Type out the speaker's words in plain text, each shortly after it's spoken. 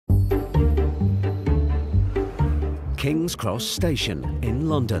King's Cross Station in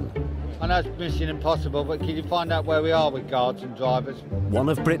London. I know it's mission impossible, but can you find out where we are with guards and drivers? One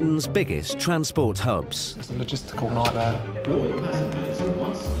of Britain's biggest transport hubs. It's a logistical nightmare. All passengers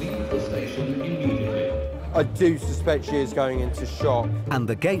must leave the station immediately. I do suspect she is going into shock. And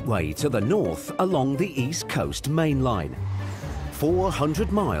the gateway to the north along the East Coast Main Line.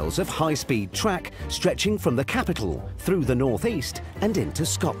 400 miles of high-speed track stretching from the capital through the northeast and into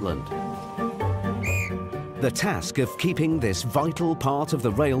Scotland. The task of keeping this vital part of the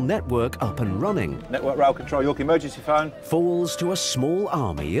rail network up and running Network Rail Control, York emergency phone. falls to a small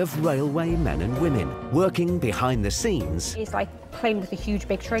army of railway men and women working behind the scenes It's like playing with a huge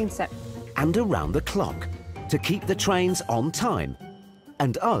big train set. and around the clock to keep the trains on time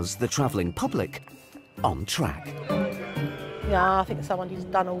and us, the travelling public, on track. Yeah, I think someone who's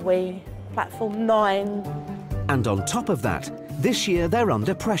done a wee. Platform 9. And on top of that, this year they're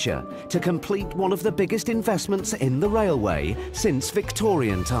under pressure to complete one of the biggest investments in the railway since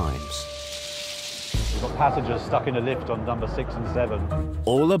Victorian times. We've got passengers stuck in a lift on number 6 and 7.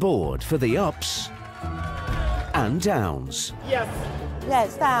 All aboard for the ups and downs Yes. Yeah,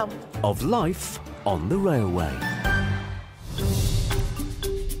 it's down. of life on the railway.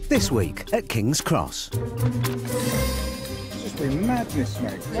 This week at King's Cross. It's just been madness,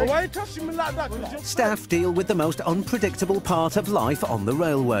 mate. Well, why are you touching me like that? Staff deal with the most unpredictable part of life on the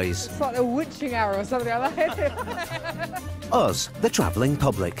railways. It's like a witching hour or something like that. Us, the travelling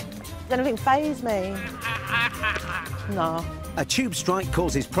public. Does anything faze me? No. A tube strike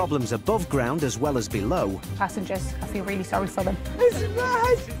causes problems above ground as well as below. Passengers, I feel really sorry for them. It's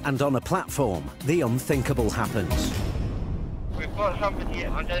mad. And on a platform, the unthinkable happens. We've got somebody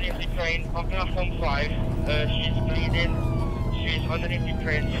underneath the train on platform 5. She's bleeding. She's underneath the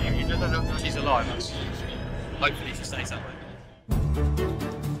train. She doesn't look. She's alive. Hopefully she stays that way.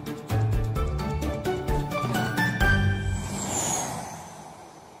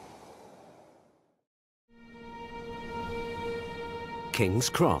 King's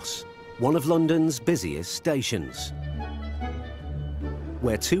Cross, one of London's busiest stations,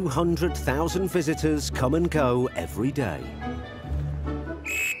 where 200,000 visitors come and go every day.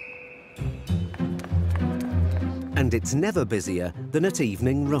 And it's never busier than at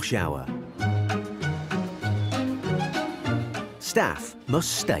evening rush hour. Staff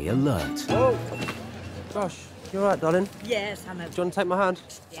must stay alert. Oh, Josh, you all right, darling? Yes, I'm Do you want to take my hand?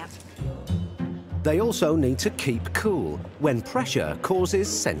 Yeah. They also need to keep cool when pressure causes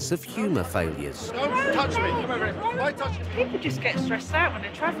sense of humour failures. Don't touch me. Come over here. Why touch me? People just get stressed out when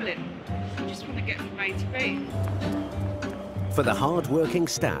they're travelling. They just want to get from A to B. For the hard-working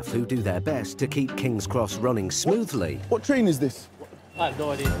staff who do their best to keep King's Cross running smoothly, What train is this? I have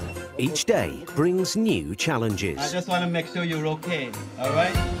no idea. each day brings new challenges. I just want to make sure you're okay, all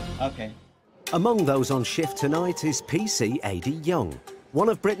right? Okay. Among those on shift tonight is PC Adi Young, one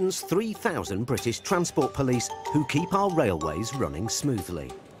of Britain's 3,000 British transport police who keep our railways running smoothly.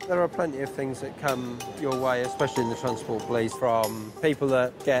 There are plenty of things that come your way, especially in the transport police, from people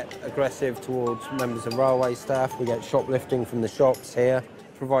that get aggressive towards members of railway staff. We get shoplifting from the shops here,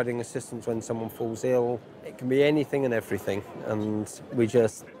 providing assistance when someone falls ill. It can be anything and everything, and we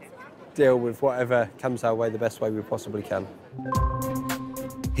just deal with whatever comes our way the best way we possibly can.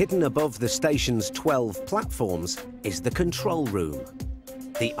 Hidden above the station's 12 platforms is the control room,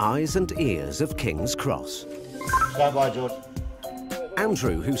 the eyes and ears of King's Cross. Stand by, George.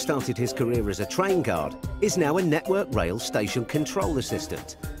 Andrew, who started his career as a train guard, is now a Network Rail station control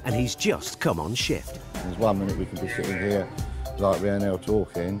assistant, and he's just come on shift. There's 1 minute we could be sitting here like we are now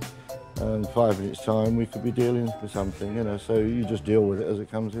talking, and 5 minutes' time we could be dealing with something, you know, so you just deal with it as it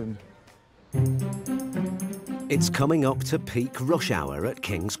comes in. It's coming up to peak rush hour at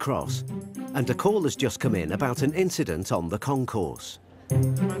King's Cross, and a call has just come in about an incident on the concourse.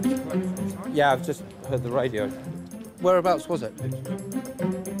 Yeah, I've just heard the radio. Whereabouts was it?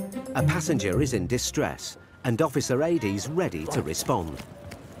 A passenger is in distress, and Officer Adi's ready to respond.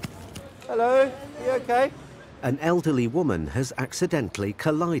 Hello, you okay? An elderly woman has accidentally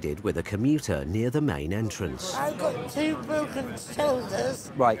collided with a commuter near the main entrance. I've got 2 broken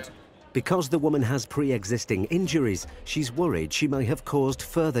shoulders. Right. Because the woman has pre-existing injuries, she's worried she may have caused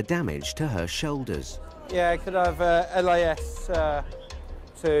further damage to her shoulders. Yeah, could I have LAS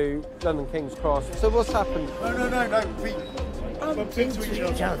to London King's Cross? So what's happened? No. We bumped into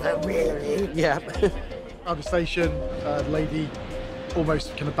each other. Really? Yeah. At the station, the lady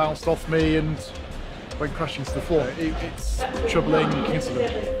almost kind of bounced off me and went crashing to the floor. It's a troubling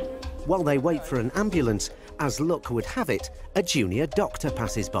incident. While they wait for an ambulance, as luck would have it, a junior doctor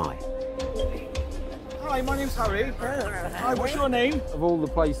passes by. Hi, my name's Harry. Hi, what's your name? Of all the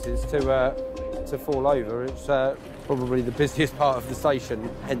places to to fall over. It's probably the busiest part of the station,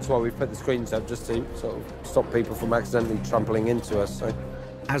 hence why we put the screens up, just to sort of stop people from accidentally trampling into us. So.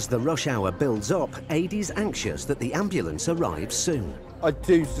 As the rush hour builds up, Adie's anxious that the ambulance arrives soon. I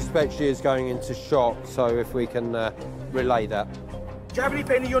do suspect she is going into shock, so if we can relay that. Do you have any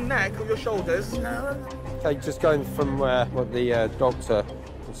pain in your neck or your shoulders? Okay, just going from what the doctor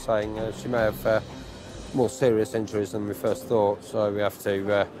was saying, she may have more serious injuries than we first thought, so we have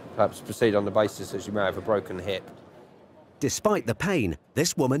to perhaps proceed on the basis that she may have a broken hip. Despite the pain,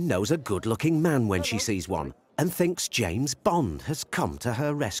 this woman knows a good-looking man when she sees one and thinks James Bond has come to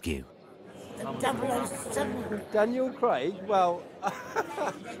her rescue. 007. Daniel Craig? Well,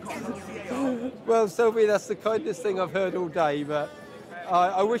 well, Sylvie, that's the kindest thing I've heard all day, but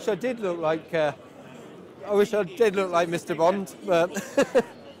I wish I did look like Mr. Bond, but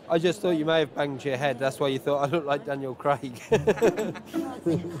I just thought you may have banged your head. That's why you thought I looked like Daniel Craig.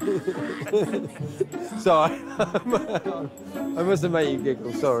 Sorry, I must have made you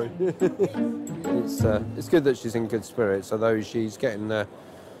giggle. Sorry. It's good that she's in good spirits, although she's getting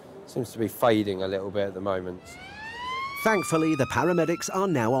seems to be fading a little bit at the moment. Thankfully, the paramedics are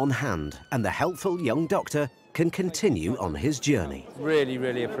now on hand, and the helpful young doctor can continue on his journey. Really,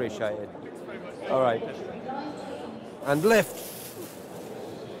 really appreciate it. All right. And lift.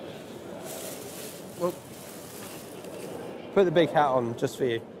 Well, put the big hat on just for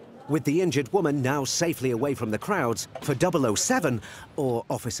you. With the injured woman now safely away from the crowds, for 007, or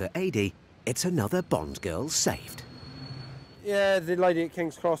Officer Adie, it's another Bond girl saved. Yeah, the lady at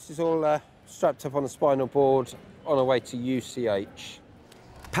King's Cross is all strapped up on a spinal board on her way to UCH.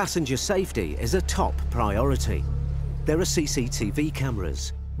 Passenger safety is a top priority. There are CCTV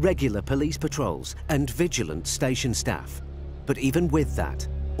cameras, regular police patrols and vigilant station staff. But even with that,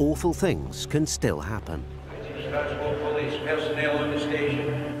 awful things can still happen. Transport police personnel on the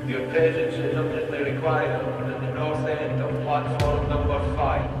station. Your presence is urgently required at the north end of platform number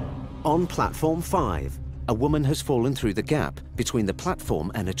 5. On platform 5, a woman has fallen through the gap between the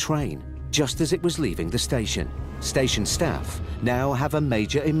platform and a train, just as it was leaving the station. Station staff now have a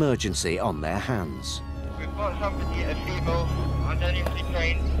major emergency on their hands. We've got somebody, a female, underneath the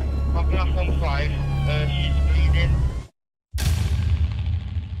train on platform 5. She's bleeding.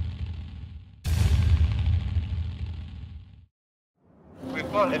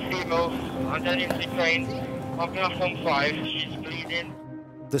 We've got a female underneath the train on platform 5. She's bleeding.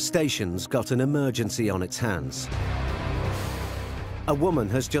 The station's got an emergency on its hands. A woman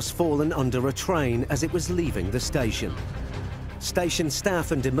has just fallen under a train as it was leaving the station. Station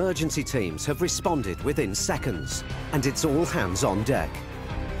staff and emergency teams have responded within seconds, and it's all hands on deck.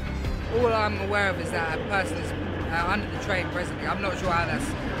 All I'm aware of is that a person is under the train presently. I'm not sure how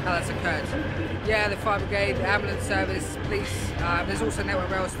that's occurred. Yeah, the fire brigade, the ambulance service, police, there's also Network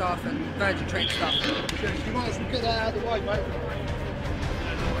Rail staff and Virgin Train staff. You might as well get that out of the way, mate.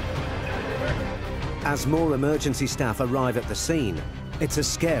 As more emergency staff arrive at the scene, it's a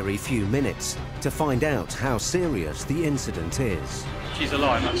scary few minutes to find out how serious the incident is. She's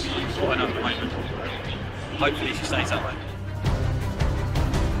alive, that's what I know at the moment. Hopefully she stays that way.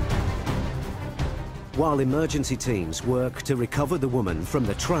 While emergency teams work to recover the woman from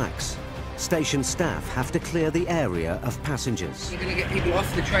the tracks, station staff have to clear the area of passengers. You're going to get people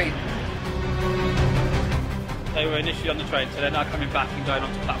off the train. They were initially on the train, so they're now coming back and going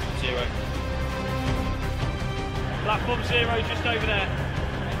on to platform 0. Platform 0 just over there.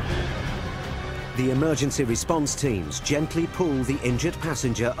 The emergency response teams gently pull the injured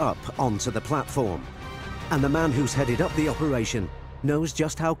passenger up onto the platform. And the man who's headed up the operation knows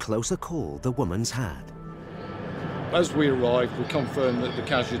just how close a call the woman's had. As we arrived, we confirmed that the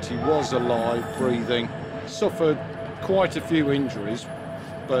casualty was alive, breathing, suffered quite a few injuries,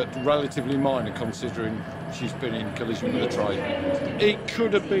 but relatively minor considering she's been in collision with a train. It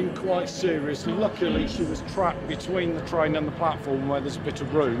could have been quite serious. Luckily, she was trapped between the train and the platform where there's a bit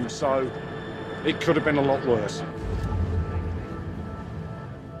of room, so it could have been a lot worse.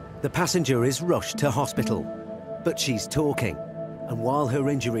 The passenger is rushed to hospital, but she's talking. And while her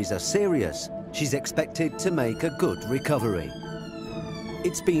injuries are serious, she's expected to make a good recovery.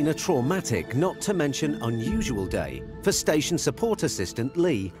 It's been a traumatic, not to mention unusual day for station support assistant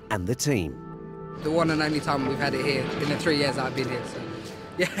Lee and the team. The one and only time we've had it here in the 3 years I've been here. So,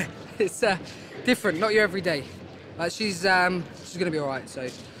 yeah, it's different, not your everyday. She's going to be all right. So,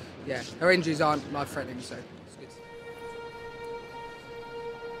 yeah, her injuries aren't life-threatening, so it's good.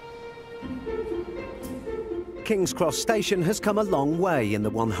 King's Cross Station has come a long way in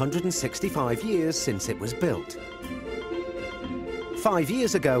the 165 years since it was built. 5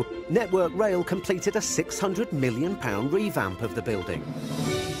 years ago, Network Rail completed a £600 million revamp of the building.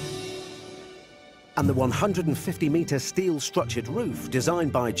 And the 150-metre steel-structured roof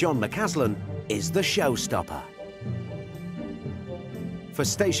designed by John McCaslin is the showstopper. For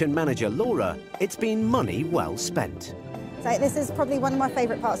station manager Laura, it's been money well spent. So this is probably one of my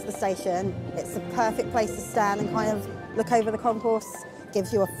favourite parts of the station. It's the perfect place to stand and kind of look over the concourse.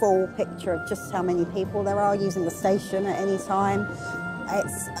 Gives you a full picture of just how many people there are using the station at any time.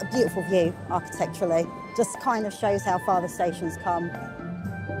 It's a beautiful view architecturally. Just kind of shows how far the station's come.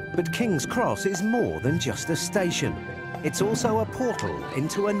 But King's Cross is more than just a station. It's also a portal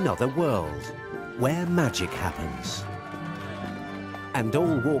into another world, where magic happens. And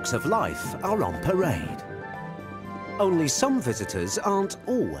all walks of life are on parade. Only some visitors aren't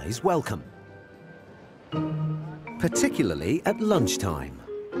always welcome, particularly at lunchtime.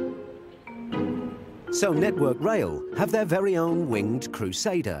 So Network Rail have their very own winged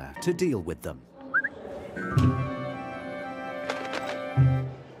crusader to deal with them.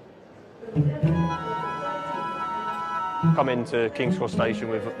 Come into King's Cross Station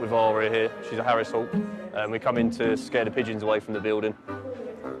with Aria here. She's a Harris Hawk. We come in to scare the pigeons away from the building.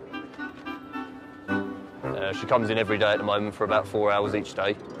 She comes in every day at the moment for about 4 hours each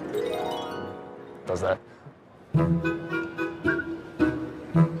day. Does that. My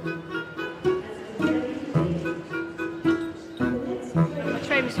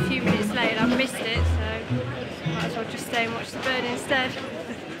train was a few minutes late and I missed it, so might as well just stay and watch the bird instead.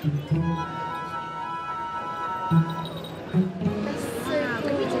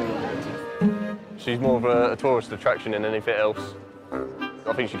 She's more of a tourist attraction than anything else.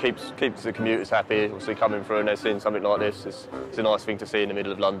 I think she keeps the commuters happy, obviously coming through and they're seeing something like this. It's a nice thing to see in the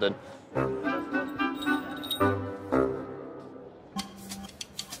middle of London.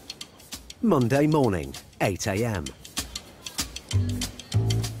 Monday morning, 8 a.m.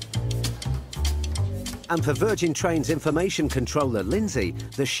 And for Virgin Trains information controller Lindsay,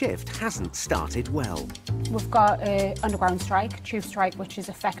 the shift hasn't started well. We've got an underground strike, tube strike, which is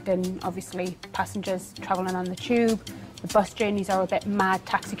affecting, obviously, passengers travelling on the tube. The bus journeys are a bit mad,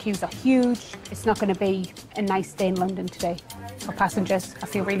 taxi queues are huge. It's not going to be a nice day in London today for passengers. I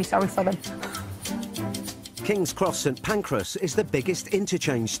feel really sorry for them. King's Cross St Pancras is the biggest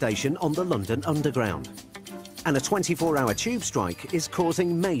interchange station on the London Underground. And a 24-hour tube strike is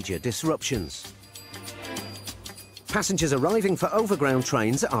causing major disruptions. Passengers arriving for overground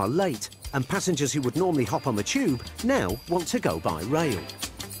trains are late, and passengers who would normally hop on the tube now want to go by rail.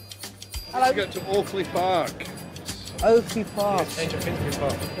 Hello. Get to Oakley Park. Oakley Park. Yes,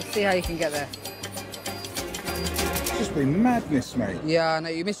 Park. Let's see how you can get there. It's just been madness, mate. Yeah, I know.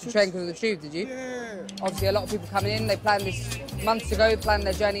 You missed your train because of the tube, did you? Yeah. Obviously, a lot of people coming in. They planned this months ago, planned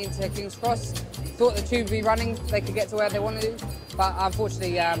their journey into King's Cross. Thought the tube would be running, they could get to where they wanted to, but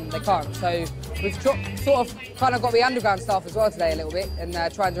unfortunately they can't. So we've sort of kind of got the underground staff as well today a little bit and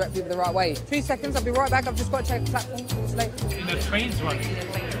try and direct people the right way. 2 seconds, I'll be right back. I've just got to check the platform. The train's running.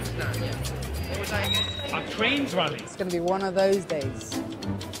 Our train's running. It's going to be one of those days.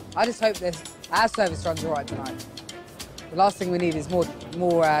 I just hope our service runs all right tonight. The last thing we need is more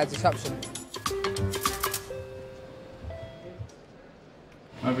disruption.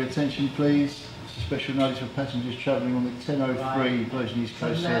 Over attention, please. Special notice for passengers travelling on the 10:03 Virgin East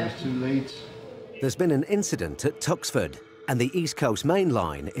Coast Service to Leeds. There's been an incident at Tuxford, and the East Coast Main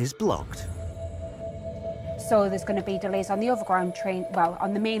Line is blocked. So there's going to be delays on the overground train, well,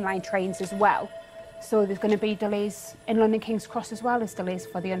 on the mainline trains as well. So there's going to be delays in London King's Cross as well as delays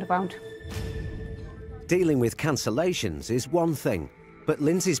for the underground. Dealing with cancellations is one thing, but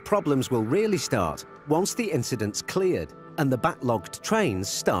Lindsay's problems will really start once the incident's cleared and the backlogged trains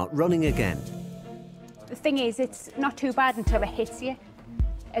start running again. The thing is, it's not too bad until it hits you,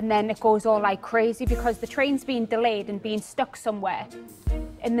 and then it goes all like crazy because the train's being delayed and being stuck somewhere,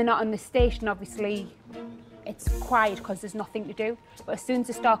 and they're not on the station. Obviously, it's quiet because there's nothing to do. But as soon as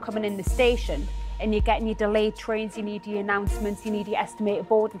they start coming in the station and you're getting your delayed trains, you need your announcements, you need your estimated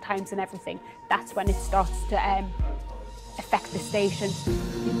boarding times and everything, that's when it starts to affect the station.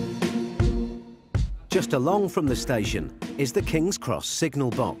 Just along from the station is the King's Cross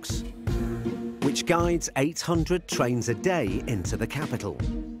signal box, which guides 800 trains a day into the capital.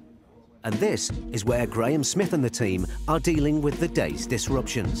 And this is where Graham Smith and the team are dealing with the day's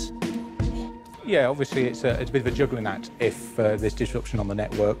disruptions. Yeah, obviously it's a bit of a juggling act. If there's disruption on the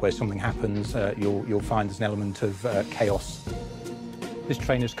network where something happens, you'll find there's an element of chaos. This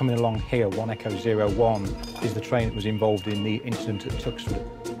train that's coming along here, 1 Echo 01, is the train that was involved in the incident at Tuxford.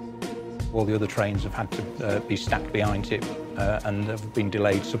 All the other trains have had to be stacked behind it and have been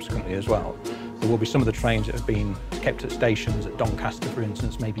delayed subsequently as well. There will be some of the trains that have been kept at stations at Doncaster, for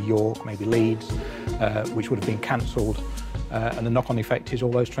instance, maybe York, maybe Leeds, which would have been cancelled. And the knock-on effect is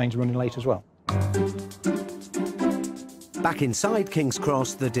all those trains are running late as well. Back inside King's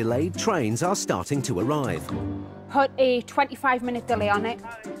Cross, the delayed trains are starting to arrive. Put a 25-minute delay on it.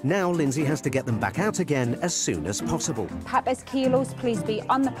 Now Lindsay has to get them back out again as soon as possible. Peppers Kilos, please be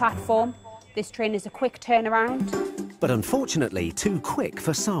on the platform. This train is a quick turnaround. But unfortunately, too quick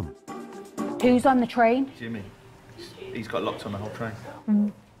for some. Who's on the train? Jimmy. He's got locked on the whole train.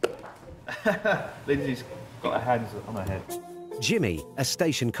 Lindsay's got her hands on her head. Jimmy, a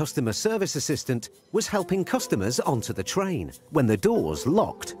station customer service assistant, was helping customers onto the train when the doors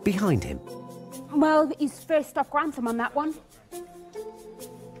locked behind him. Well, he's first stop Grantham on that one.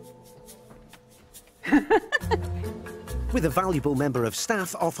 With a valuable member of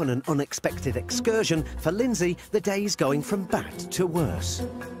staff off on an unexpected excursion, for Lindsay, the day's going from bad to worse.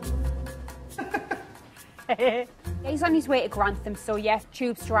 He's on his way to Grantham, so yeah,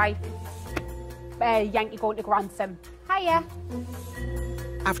 tube strike. Yankee going to Grantham. Hiya.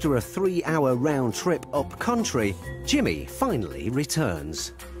 After a 3-hour round trip up country, Jimmy finally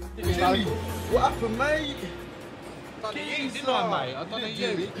returns. Jimmy, what happened, mate? You, didn't I, mate? I don't know you.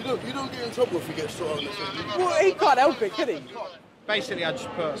 You don't get in trouble if you get shot on this. Well, he can't help it, can he? Basically, I just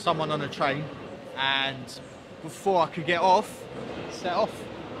put someone on a train, and before I could get off, set off.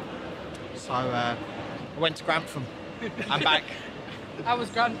 So I went to Grantham. I'm back. How was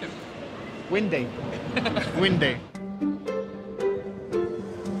Grantham? Windy. Windy.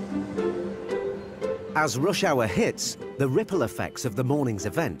 As rush hour hits, the ripple effects of the morning's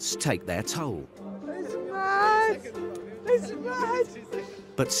events take their toll. It's mad. It's mad.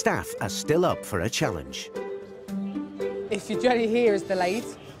 But staff are still up for a challenge. If your journey here is delayed,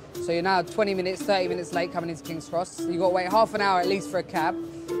 so you're now 20 minutes, 30 minutes late coming into King's Cross, you've got to wait half an hour at least for a cab,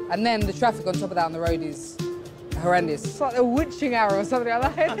 and then the traffic on top of that on the road is horrendous. It's like a witching hour or something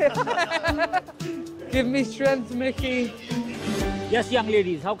like that. Give me strength, Mickey. Yes, young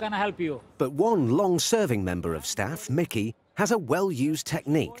ladies, how can I help you? But one long-serving member of staff, Mickey, has a well-used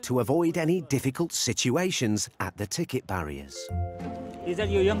technique to avoid any difficult situations at the ticket barriers. Is that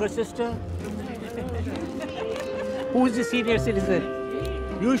your younger sister? Who is the senior citizen?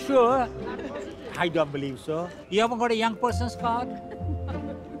 You sure? I don't believe so. You haven't got a young person's card?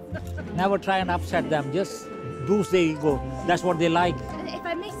 Never try and upset them. Just boost their ego. That's what they like. If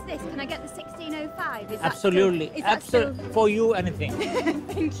I miss this, can I get the 1605? Absolutely. For you, anything.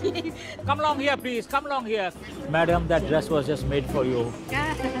 Thank you. Come along here, please. Come along here. Madam, that dress was just made for you.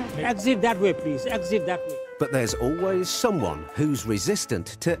 Exit that way, please. Exit that way. But there's always someone who's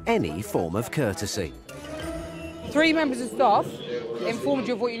resistant to any form of courtesy. 3 members of staff informed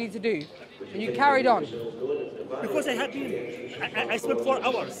you of what you need to do, and you carried on. Because I had been, I spent 4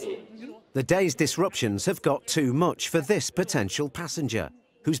 hours. The day's disruptions have got too much for this potential passenger,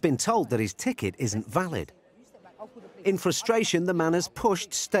 who's been told that his ticket isn't valid. In frustration, the man has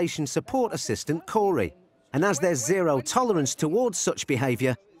pushed station support assistant Corey, and as there's zero tolerance towards such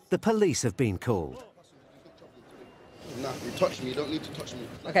behaviour, the police have been called. Nah, you touched me, you don't need to touch me.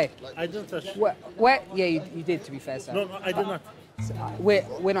 Okay. I didn't touch. Where? Yeah, you did, to be fair, sir. No, I did not. So,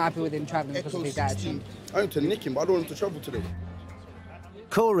 we're not happy with him travelling because of his attitude. I want to nick him, but I don't want him to travel today.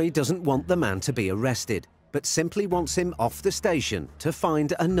 Corey doesn't want the man to be arrested, but simply wants him off the station to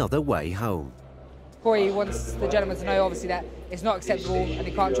find another way home. Corey wants the gentleman to know, obviously, that it's not acceptable and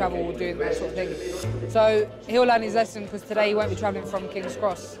he can't travel doing that sort of thing. So he'll learn his lesson because today he won't be travelling from King's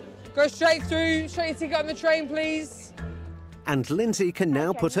Cross. Go straight through, straight your ticket on the train, please. And Lindsay can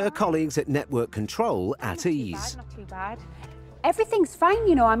now put her colleagues at Network Control at ease. Not too bad. Everything's fine,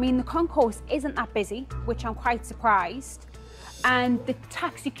 you know. I mean, the concourse isn't that busy, which I'm quite surprised. And the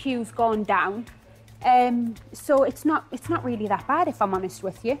taxi queue's gone down. So it's not really that bad, if I'm honest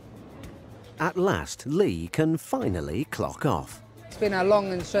with you. At last, Lee can finally clock off. It's been a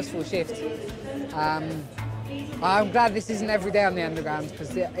long and stressful shift. I'm glad this isn't every day on the Underground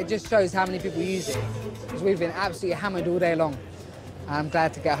because it just shows how many people use it. Because we've been absolutely hammered all day long. I'm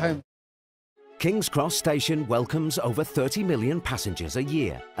glad to get home. King's Cross Station welcomes over 30 million passengers a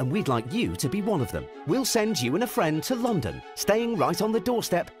year, and we'd like you to be one of them. We'll send you and a friend to London, staying right on the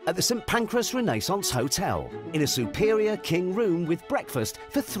doorstep at the St Pancras Renaissance Hotel, in a superior king room with breakfast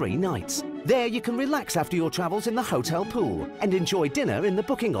for 3 nights. There you can relax after your travels in the hotel pool and enjoy dinner in the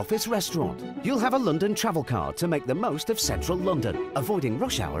booking office restaurant. You'll have a London travel card to make the most of central London, avoiding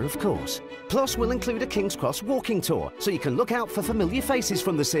rush hour, of course. Plus, we'll include a King's Cross walking tour, so you can look out for familiar faces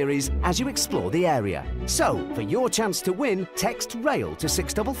from the series as you explore the area. So, for your chance to win, text RAIL to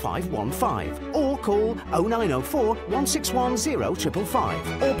 65515 or call 0904 161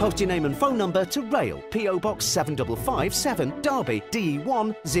 0555 or post your name and phone number to RAIL, PO Box 7557, Derby,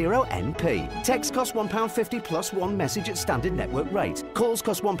 DE1 0NP. VAT. Text costs £1.50 plus one message at standard network rate. Calls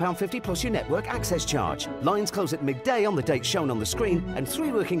cost £1.50 plus your network access charge. Lines close at midday on the date shown on the screen and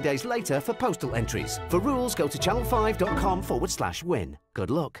 3 working days later for postal entries. For rules, go to channel5.com/win. Good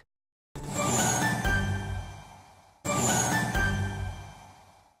luck.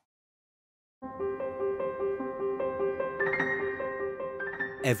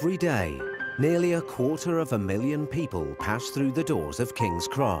 Every day, nearly 250,000 people pass through the doors of King's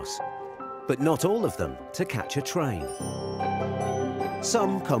Cross, but not all of them to catch a train.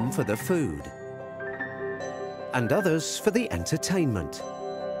 Some come for the food, and others for the entertainment.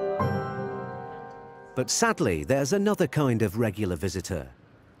 But sadly, there's another kind of regular visitor,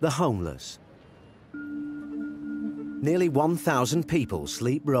 the homeless. Nearly 1,000 people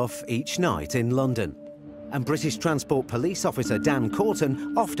sleep rough each night in London, and British Transport Police officer Dan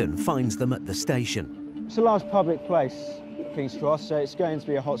Corton often finds them at the station. It's a large public place, King's Cross, so it's going to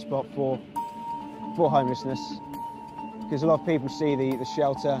be a hotspot for homelessness, because a lot of people see the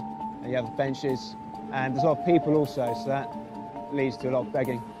shelter, and you have the benches, and there's a lot of people also, so that leads to a lot of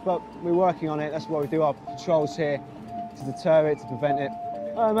begging. But we're working on it. That's why we do our patrols here, to deter it, to prevent it.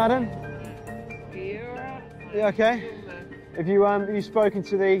 Hello, madam. You okay? Have you spoken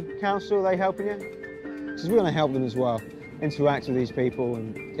to the council? Are they helping you? Because we want to help them as well, interact with these people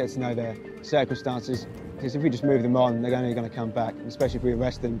and get to know their circumstances. Because if we just move them on, they're only going to come back. And especially if we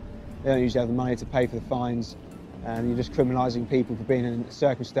arrest them, they don't usually have the money to pay for the fines, and you're just criminalising people for being in a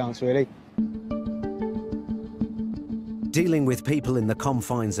circumstance, really. Dealing with people in the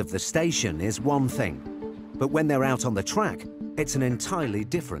confines of the station is one thing, but when they're out on the track, it's an entirely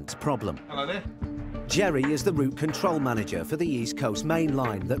different problem. Hello there. Jerry is the route control manager for the East Coast Main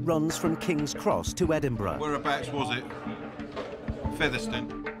Line that runs from King's Cross to Edinburgh. Whereabouts was it?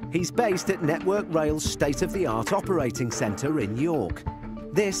 Featherstone. He's based at Network Rail's state-of-the-art operating centre in York.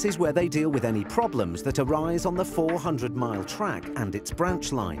 This is where they deal with any problems that arise on the 400-mile track and its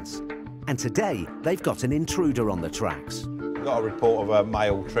branch lines. And today, they've got an intruder on the tracks. We've got a report of a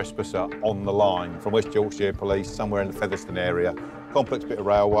male trespasser on the line from West Yorkshire Police, somewhere in the Featherstone area. Complex bit of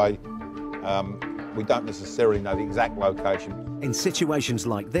railway. We don't necessarily know the exact location. In situations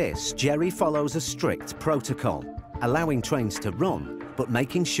like this, Jerry follows a strict protocol, allowing trains to run, but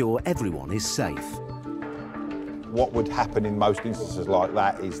making sure everyone is safe. What would happen in most instances like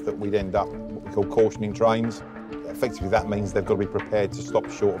that is that we'd end up what we call cautioning trains. Effectively, that means they've got to be prepared to stop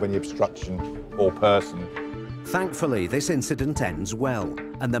short of any obstruction or person. Thankfully, this incident ends well,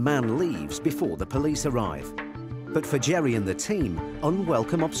 and the man leaves before the police arrive. But for Jerry and the team,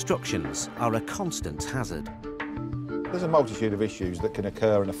 unwelcome obstructions are a constant hazard. There's a multitude of issues that can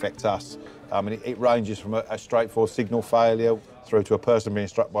occur and affect us. It ranges from a straightforward signal failure through to a person being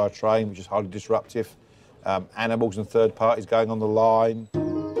struck by a train, which is highly disruptive, animals and third parties going on the line.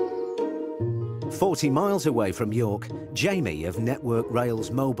 40 miles away from York, Jamie of Network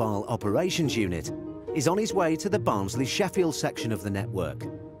Rail's Mobile Operations Unit is on his way to the Barnsley-Sheffield section of the network,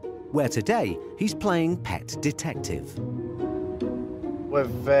 where today he's playing pet detective.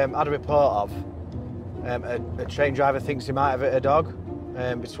 We've had a report of a train driver thinks he might have hit a dog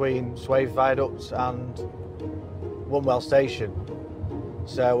between Swathe Viaduct and Wunwell Station.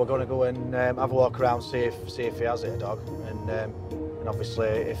 So we're going to go and have a walk around, see if he has hit a dog, and obviously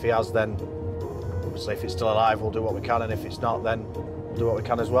if he has, then obviously if it's still alive, we'll do what we can, and if it's not, then we'll do what we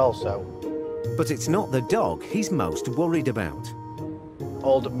can as well. So. But it's not the dog he's most worried about.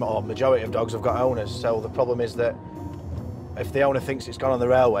 Majority of dogs have got owners, so the problem is that if the owner thinks it's gone on the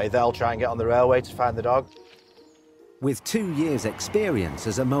railway, they'll try and get on the railway to find the dog. With 2 years' experience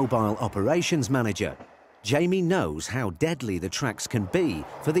as a mobile operations manager, Jamie knows how deadly the tracks can be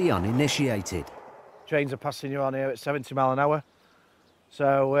for the uninitiated. Trains are passing you on here at 70 miles an hour.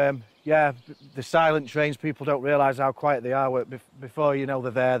 So, yeah, the silent trains, people don't realise how quiet they are. Before you know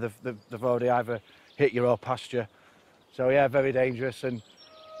they're there, they've already either hit you or passed you. So, yeah, very dangerous, and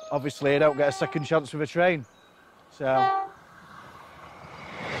obviously you don't get a second chance with a train. So.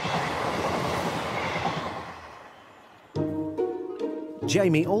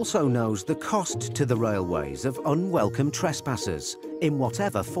 Jamie also knows the cost to the railways of unwelcome trespassers, in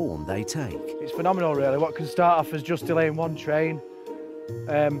whatever form they take. It's phenomenal, really. What can start off as just delaying one train,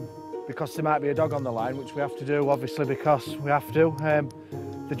 because there might be a dog on the line, which we have to do, obviously, because we have to.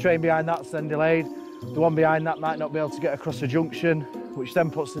 The train behind that's then delayed. The one behind that might not be able to get across a junction, which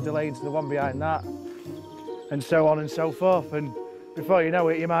then puts the delay into the one behind that, and so on and so forth. And before you know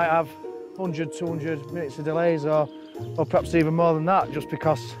it, you might have 100, 200 minutes of delays, or perhaps even more than that, just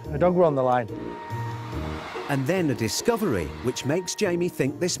because a dog were on the line. And then a discovery which makes Jamie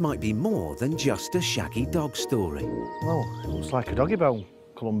think this might be more than just a shaggy dog story. Oh, it looks like a doggy bone,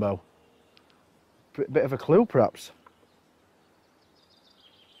 Columbo. bit of a clue, perhaps.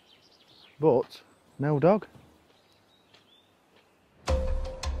 But no dog.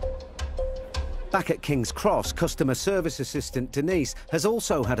 Back at King's Cross, customer service assistant Denise has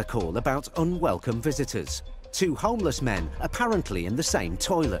also had a call about unwelcome visitors. 2 homeless men apparently in the same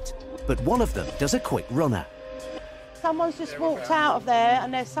toilet, but one of them does a quick runner. Someone's just walked out of there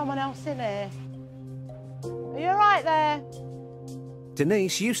and there's someone else in there. Are you all right there?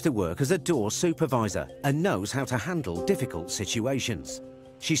 Denise used to work as a door supervisor and knows how to handle difficult situations.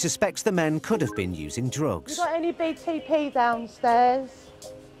 She suspects the men could have been using drugs. You got any BTP downstairs?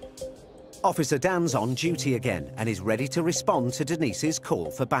 Officer Dan's on duty again and is ready to respond to Denise's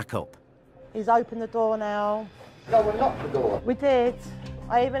call for backup. He's opened the door now. No one locked the door. We did.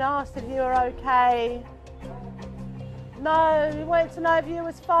 I even asked if you were okay. No, we wanted to know if you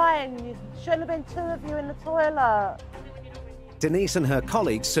was fine. You shouldn't have been 2 of you in the toilet. Denise and her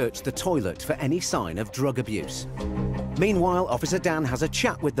colleagues searched the toilet for any sign of drug abuse. Meanwhile, Officer Dan has a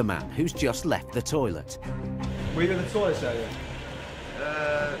chat with the man who's just left the toilet. Were you in the toilet area?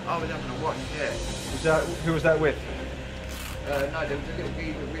 I was having a wash, yeah. Who was that with? No, there was a little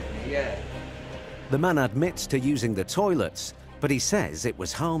geezer with me, yeah. The man admits to using the toilets, but he says it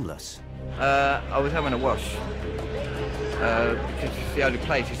was harmless. I was having a wash. Because it's the only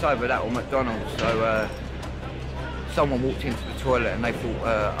place, it's over that or McDonald's, so someone walked into the toilet and they thought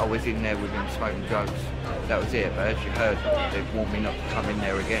I was in there with him smoking drugs. That was it, but as you heard, they warned me not to come in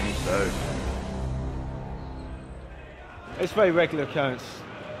there again, so... It's a very regular occurrence.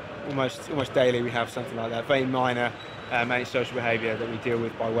 Almost daily we have something like that. Very minor antisocial behaviour that we deal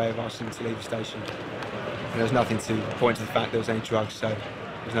with by way of asking them to leave the station. And there's nothing to point to the fact there was any drugs, so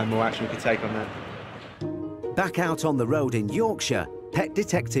there's no more action we could take on that. Back out on the road in Yorkshire, Pet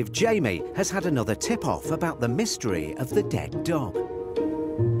Detective Jamie has had another tip-off about the mystery of the dead dog.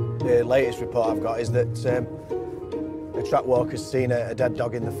 The latest report I've got is that a track walker's seen a dead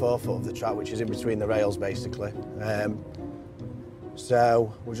dog in the forefoot of the track, which is in between the rails, basically.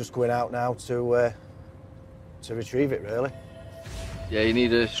 So we're just going out now to retrieve it, really. Yeah, you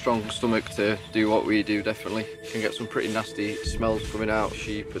need a strong stomach to do what we do, definitely. You can get some pretty nasty smells coming out,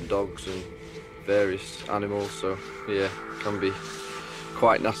 sheep and dogs and various animals, so yeah, can be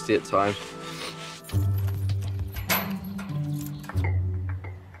quite nasty at times.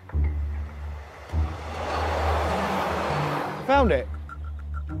 Found it?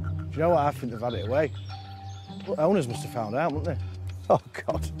 Do you know what? I think they've had it away. Well, owners must have found out, wouldn't they? Oh,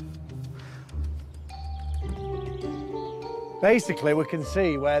 God. Basically, we can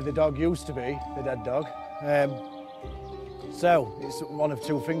see where the dog used to be, the dead dog. So, it's one of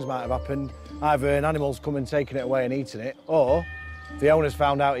 2 things might have happened. Either an animal's come and taken it away and eaten it, or the owners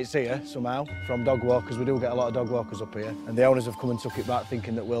found out it's here somehow from dog walkers. We do get a lot of dog walkers up here. And the owners have come and took it back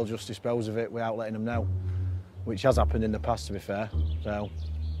thinking that we'll just dispose of it without letting them know, which has happened in the past, to be fair. So,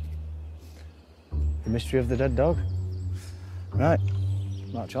 the mystery of the dead dog. Right,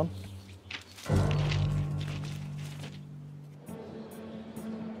 march on.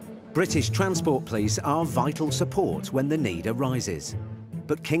 British Transport Police are vital support when the need arises.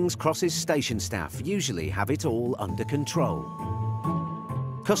 But King's Cross's station staff usually have it all under control.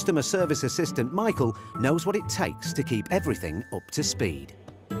 Customer service assistant Michael knows what it takes to keep everything up to speed.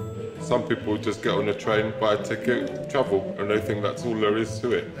 Some people just get on a train, buy a ticket, travel, and they think that's all there is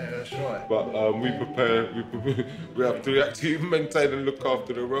to it. Yeah, that's right. But we have to actually maintain and look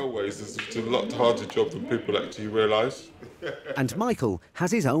after the railways. It's a lot harder job than people actually realise. And Michael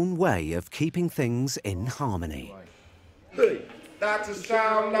has his own way of keeping things in harmony. Hey, that's the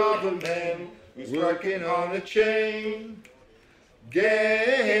sound of a man who's working on a chain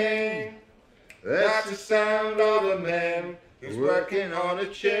gang. That's the sound of a man who's working on a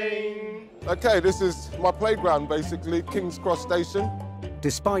chain. OK, this is my playground, basically, King's Cross Station.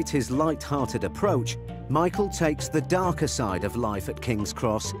 Despite his light-hearted approach, Michael takes the darker side of life at King's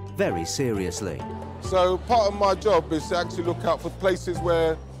Cross very seriously. So part of my job is to actually look out for places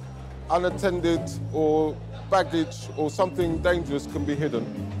where unattended or baggage or something dangerous can be hidden.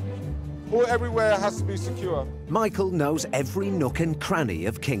 All everywhere has to be secure. Michael knows every nook and cranny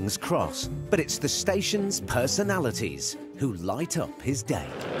of King's Cross, but it's the station's personalities who light up his day.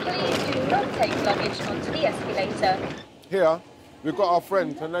 Please do not take luggage onto the escalator. Here, we've got our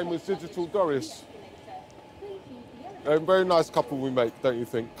friend. Her name is Digital Doris. A very nice couple we make, don't you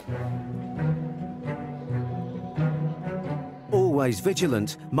think? Always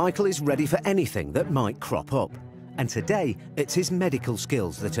vigilant, Michael is ready for anything that might crop up. And today, it's his medical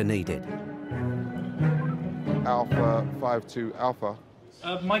skills that are needed. Alpha 52 Alpha.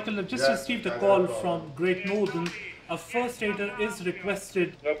 Michael, I've just received a call from Great Northern A first aider is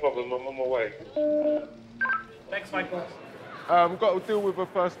requested. No problem, I'm on my way. Thanks, Michael. Got to deal with a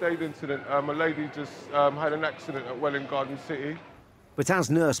first aid incident. A lady just had an accident at Welwyn Garden City. But as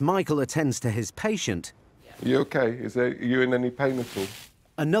Nurse Michael attends to his patient... Are you OK? Are you in any pain at all?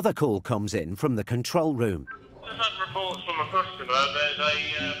 Another call comes in from the control room. I've had reports from a customer. There's a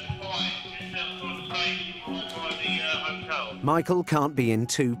fight just on the station by the hotel. Michael can't be in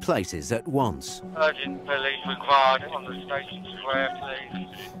two places at once. Urgent police required on the station square, please.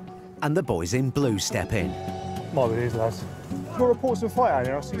 And the boys in blue step in. My it is, lads. You've got reports of a fight out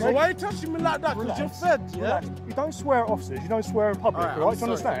here, I see. So why are you touching me like that? Because you're fed, yeah? Relax. You don't swear at officers, you don't swear in public, all right? Do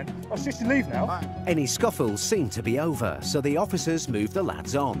you understand? I'll just leave now. Any scuffles seem to be over, so the officers move the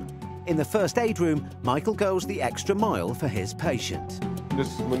lads on. In the first aid room, Michael goes the extra mile for his patient.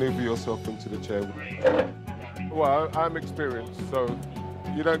 Just manoeuvre yourself into the chair. Well, I'm experienced, so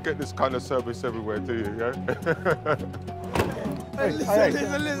you don't get this kind of service everywhere, do you, yeah? Hey,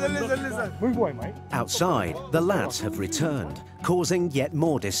 listen. Move away, mate. Outside, the lads have returned, causing yet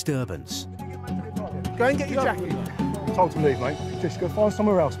more disturbance. Go and get your jacket. Told to leave, mate. Just go find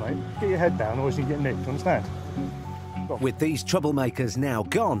somewhere else, mate. Get your head down, or else you get nicked, understand? With these troublemakers now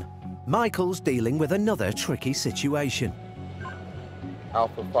gone, Michael's dealing with another tricky situation.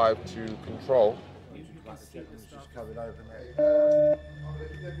 Alpha 5 to control.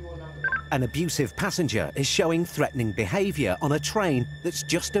 An abusive passenger is showing threatening behaviour on a train that's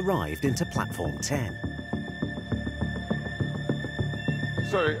just arrived into platform 10.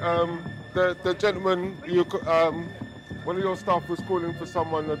 Sorry, the gentleman, one of your staff was calling for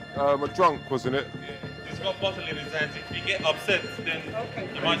someone, a drunk, wasn't it? He's got a bottle in his hands. If you get upset, then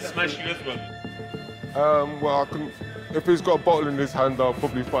he might smash you as well. Well, if he's got a bottle in his hand, I'll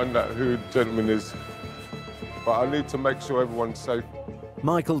probably find out who the gentleman is. But I need to make sure everyone's safe.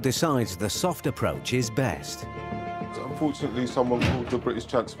 Michael decides the soft approach is best. Unfortunately, someone called the British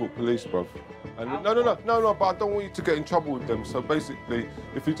Transport Police, bruv. And no, but I don't want you to get in trouble with them. So basically,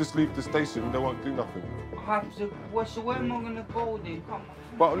 if you just leave the station, they won't do nothing. So where am I going to go then? Come on.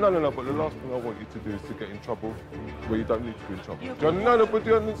 But no, but the last thing I want you to do is to get in trouble where you don't need to be in trouble. But do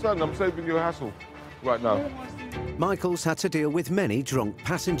you understand? I'm saving you a hassle right now. Michael's had to deal with many drunk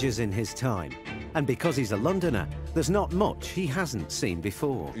passengers in his time. And because he's a Londoner, there's not much he hasn't seen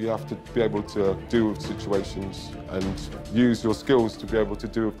before. You have to be able to deal with situations and use your skills to be able to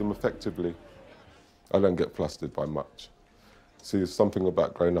deal with them effectively. I don't get flustered by much. See, there's something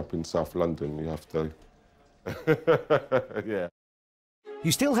about growing up in South London, you have to... yeah.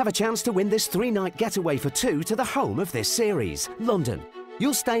 You still have a chance to win this 3-night getaway for 2 to the home of this series, London.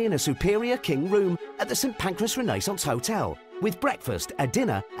 You'll stay in a superior king room at the St Pancras Renaissance Hotel, with breakfast, a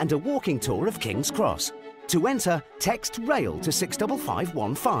dinner and a walking tour of King's Cross. To enter, text RAIL to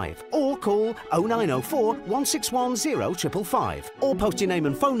 65515 or call 0904 161 0555 or post your name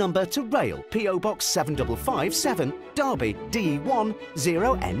and phone number to RAIL, PO Box 7557, Derby, DE1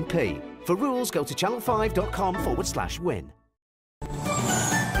 0NP. For rules, go to channel5.com/win.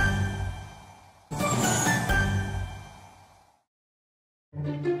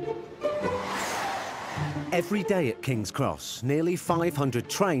 Every day at King's Cross, nearly 500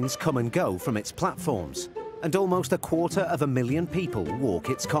 trains come and go from its platforms, and almost 250,000 people walk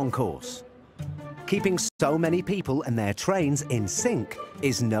its concourse. Keeping so many people and their trains in sync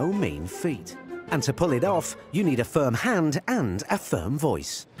is no mean feat. And to pull it off, you need a firm hand and a firm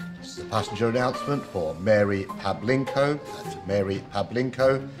voice. This is a passenger announcement for Mary Pablinko. That's Mary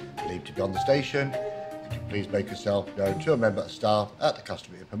Pablinko, believed to be on the station. Could you please make yourself known to a member of staff at the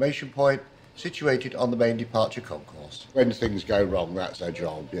customer information point, situated on the main departure concourse. When things go wrong, that's our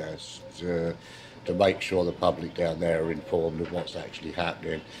job, yes, to make sure the public down there are informed of what's actually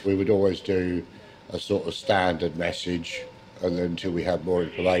happening. We would always do a sort of standard message, and then until we have more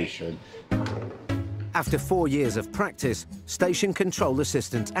information. After 4 years of practice, Station Control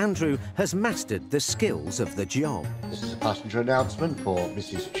Assistant Andrew has mastered the skills of the job. This is a passenger announcement for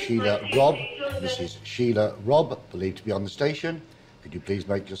Mrs. Sheila Robb. Mrs. Sheila Robb, believed to be on the station. Could you please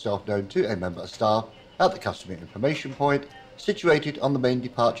make yourself known to a member of staff at the customer information point, situated on the main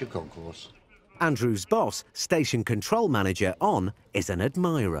departure concourse. Andrew's boss, Station Control Manager On, is an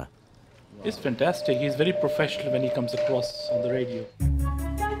admirer. He's fantastic. He's very professional when he comes across on the radio.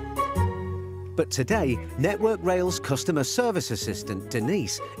 But today, Network Rail's customer service assistant,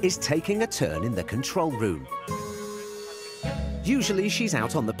 Denise, is taking a turn in the control room. Usually she's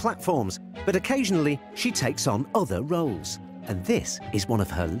out on the platforms, but occasionally she takes on other roles. And this is one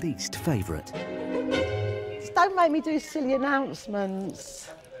of her least favourite. Just don't make me do silly announcements.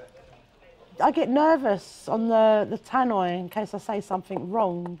 I get nervous on the tannoy in case I say something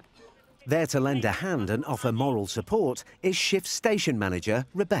wrong. There to lend a hand and offer moral support is shift station manager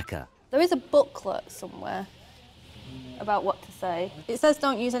Rebecca. There is a booklet somewhere about what to say. It says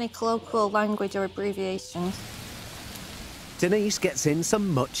don't use any colloquial language or abbreviations. Denise gets in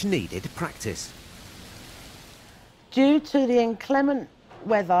some much-needed practice. Due to the inclement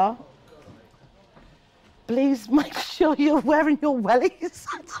weather, please make sure you're wearing your wellies.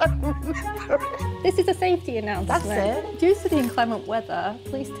 I don't remember it. This is a safety announcement. That's it. Due to the inclement weather,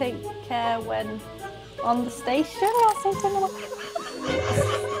 please take care when on the station or something like that.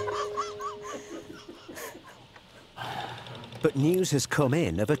 But news has come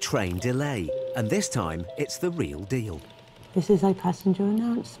in of a train delay, and this time it's the real deal. This is a passenger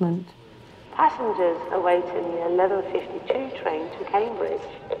announcement. Passengers awaiting the 11:52 train to Cambridge.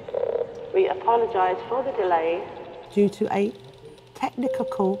 We apologise for the delay. Due to a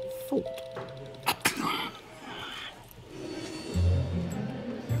technical fault.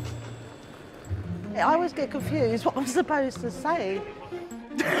 I always get confused what I'm supposed to say.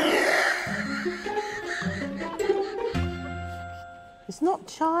 It's not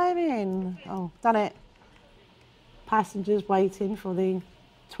chiming. Oh, done it. Passengers waiting for the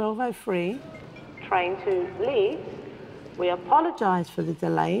 12:03 Train to Leeds. We apologise for the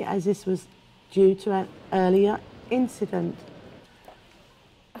delay as this was due to an earlier incident.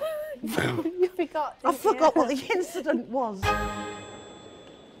 You forgot. I forgot what the incident was.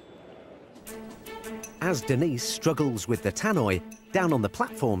 As Denise struggles with the tannoy, down on the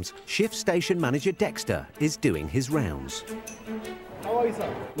platforms, shift station manager Dexter is doing his rounds. How are you,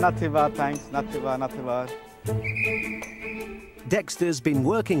 sir? Not too bad, thanks. Not too bad, not too bad. Dexter's been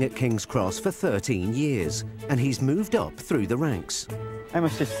working at King's Cross for 13 years, and he's moved up through the ranks. I'm a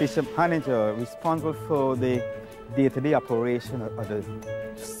shift station manager responsible for the day-to-day operation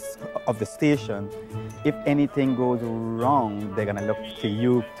of the station. If anything goes wrong, they're gonna look to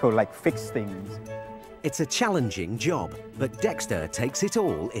you to fix things. It's a challenging job, but Dexter takes it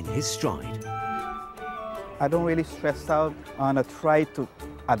all in his stride. I don't really stress out, and I try to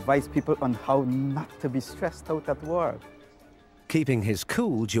advise people on how not to be stressed out at work. Keeping his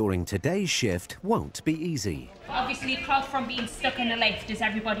cool during today's shift won't be easy. Obviously, apart from being stuck in the lift, is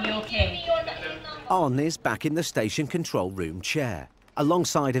everybody okay? On is back in the station control room chair,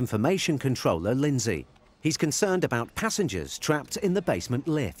 alongside information controller Lindsay. He's concerned about passengers trapped in the basement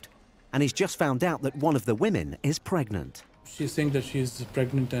lift, and he's just found out that one of the women is pregnant. She's saying that she's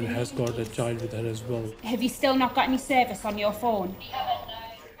pregnant and has got a child with her as well. Have you still not got any service on your phone?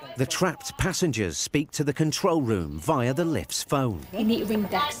 The trapped passengers speak to the control room via the lift's phone. You need to ring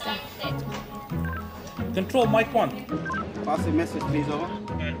Dexter. Control, mic 1. Pass the message, please, over.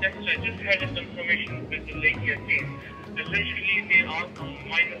 Dexter, I just had some information with the lady again. Essentially, they are on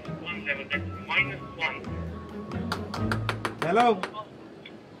 -1 level. That's -1. Hello?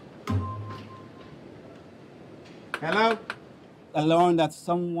 Hello? I learned that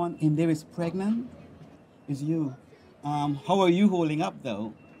someone in there is pregnant. It's you. How are you holding up,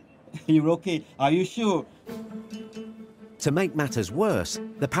 though? You're okay. Are you sure? To make matters worse,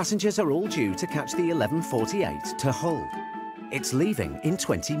 the passengers are all due to catch the 11:48 to Hull. It's leaving in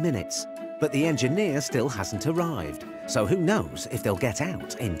 20 minutes, but the engineer still hasn't arrived, so who knows if they'll get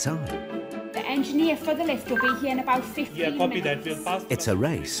out in time. The engineer for the lift will be here in about 15 minutes. Yeah, copy that. We'll pass. It's a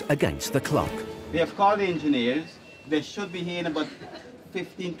race against the clock. We have called the engineers. They should be here in about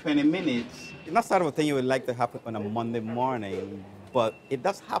 15, 20 minutes. It's not sort of a thing you would like to happen on a Monday morning, but it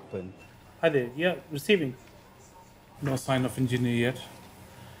does happen. Hi there. Yeah, receiving. No sign of engineer yet.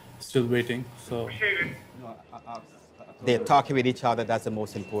 Still waiting, so... They're talking with each other, that's the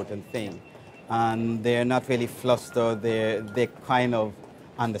most important thing. And they're not really flustered, they kind of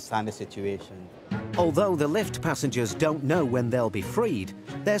understand the situation. Although the lift passengers don't know when they'll be freed,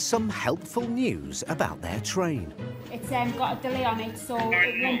 there's some helpful news about their train. It's got a delay on it, so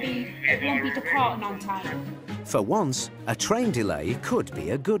it won't be departing on time. For once, a train delay could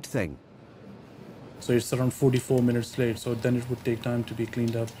be a good thing. So it's around 44 minutes late, so then it would take time to be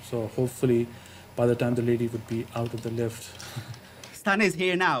cleaned up. So hopefully, by the time the lady would be out of the lift. Stan is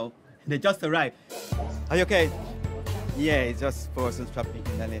here now. They just arrived. Are you okay? Yeah, it's just persons trapped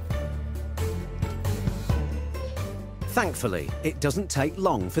in the lift. Thankfully, it doesn't take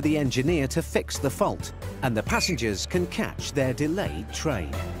long for the engineer to fix the fault, and the passengers can catch their delayed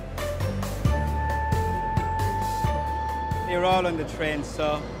train. You're all on the train,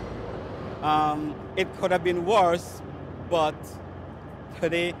 so it could have been worse, but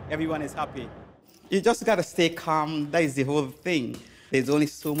today everyone is happy. You just gotta stay calm. That is the whole thing. There's only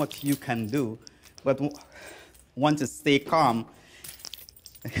so much you can do, but once you stay calm,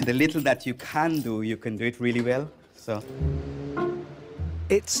 the little that you can do it really well. So,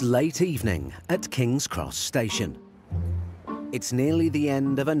 It's late evening at King's Cross Station. It's nearly the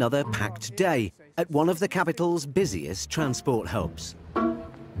end of another packed day at one of the capital's busiest transport hubs.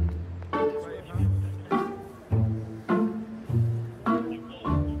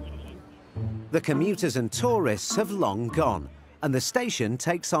 The commuters and tourists have long gone, and the station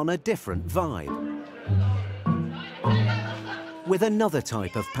takes on a different vibe. With another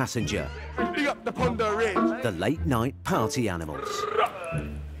type of passenger, the late-night party animals.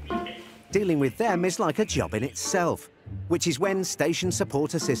 Dealing with them is like a job in itself, which is when station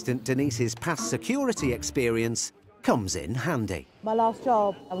support assistant Denise's past security experience comes in handy. My last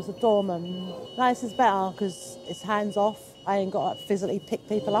job, I was a doorman. This is better because it's hands off. I ain't got to physically pick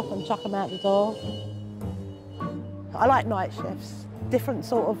people up and chuck them out the door. I like night shifts. Different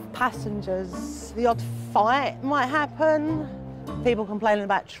sort of passengers. The odd fight might happen. People complaining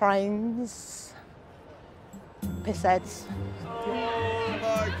about trains. Pissheads.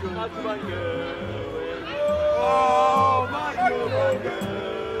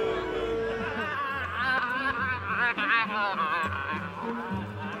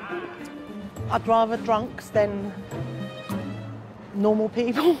 I'd rather drunks than normal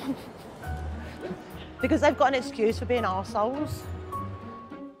people because they've got an excuse for being arseholes.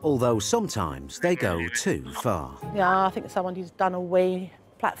 Although sometimes they go too far. Yeah, I think someone who's done a wee.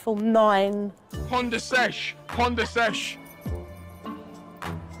 Platform 9. Honda Sesh, Honda Sesh.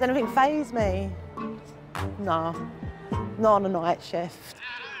 Does anything faze me? No, not on a night shift.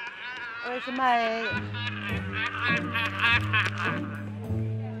 Where's your mate?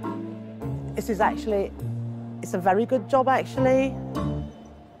 This is actually, it's a very good job actually.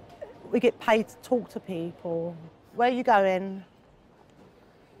 We get paid to talk to people. Where are you going?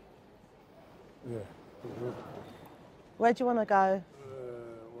 Yeah. Where do you want to go?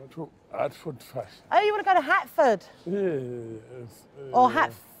 Hatford first. Oh, you want to go to Hatford? Yeah. Or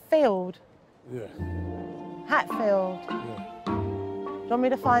Hatfield? Yeah. Hatfield? Yeah. Do you want me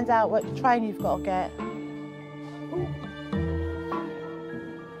to find out what train you've got to get?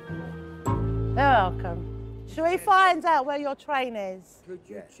 You're welcome. Shall we find out where your train is?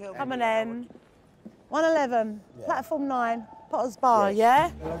 Come on then. 111, platform 9, Potter's Bar,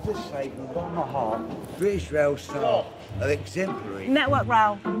 yeah? Well, I'll just say, from the bottom of my heart, British Rail staff are exemplary. Network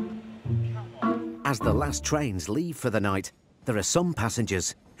Rail. As the last trains leave for the night, there are some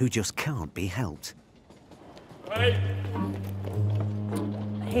passengers who just can't be helped. Hey.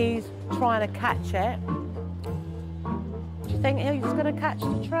 He's trying to catch it. Do you think he's going to catch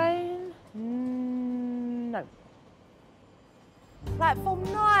the train? No. Platform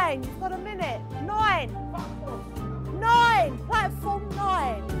 9, you've got a minute. 9. 9, platform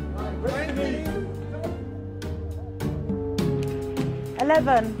 9.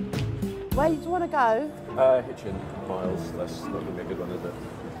 11. Where do you want to go? Hitchin, Miles. That's not going to be a good one, is it?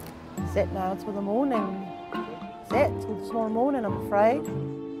 Sit now till the morning. Sit till tomorrow morning, I'm afraid.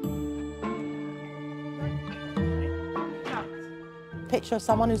 Picture of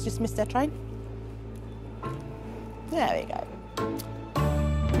someone who's just missed their train. There we go.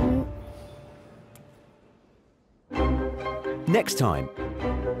 Next time.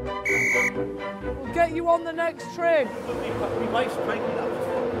 We'll get you on the next train.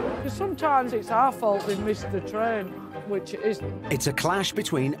 Because sometimes it's our fault we missed the train, which it isn't. It's a clash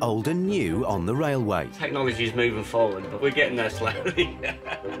between old and new on the railway. Technology's moving forward, but we're getting there slowly.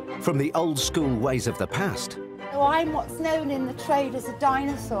 From the old school ways of the past. So I'm what's known in the trade as a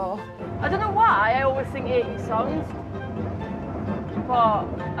dinosaur. I don't know why I always sing 80s songs, but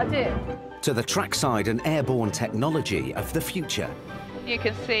I do. To the trackside and airborne technology of the future. You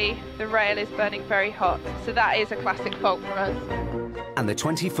can see the rail is burning very hot, so that is a classic fault for us. And the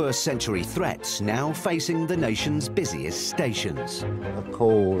 21st century threats now facing the nation's busiest stations. A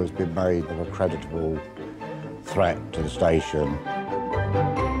call has been made of a creditable threat to the station.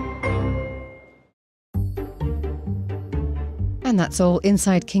 And that's all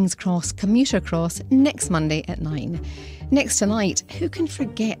inside King's Cross Commuter Cross next Monday at 9. Next tonight, who can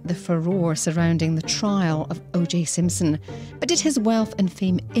forget the furore surrounding the trial of O.J. Simpson? But did his wealth and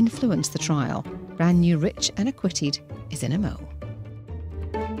fame influence the trial? Brand new Rich and Acquitted is in a mo.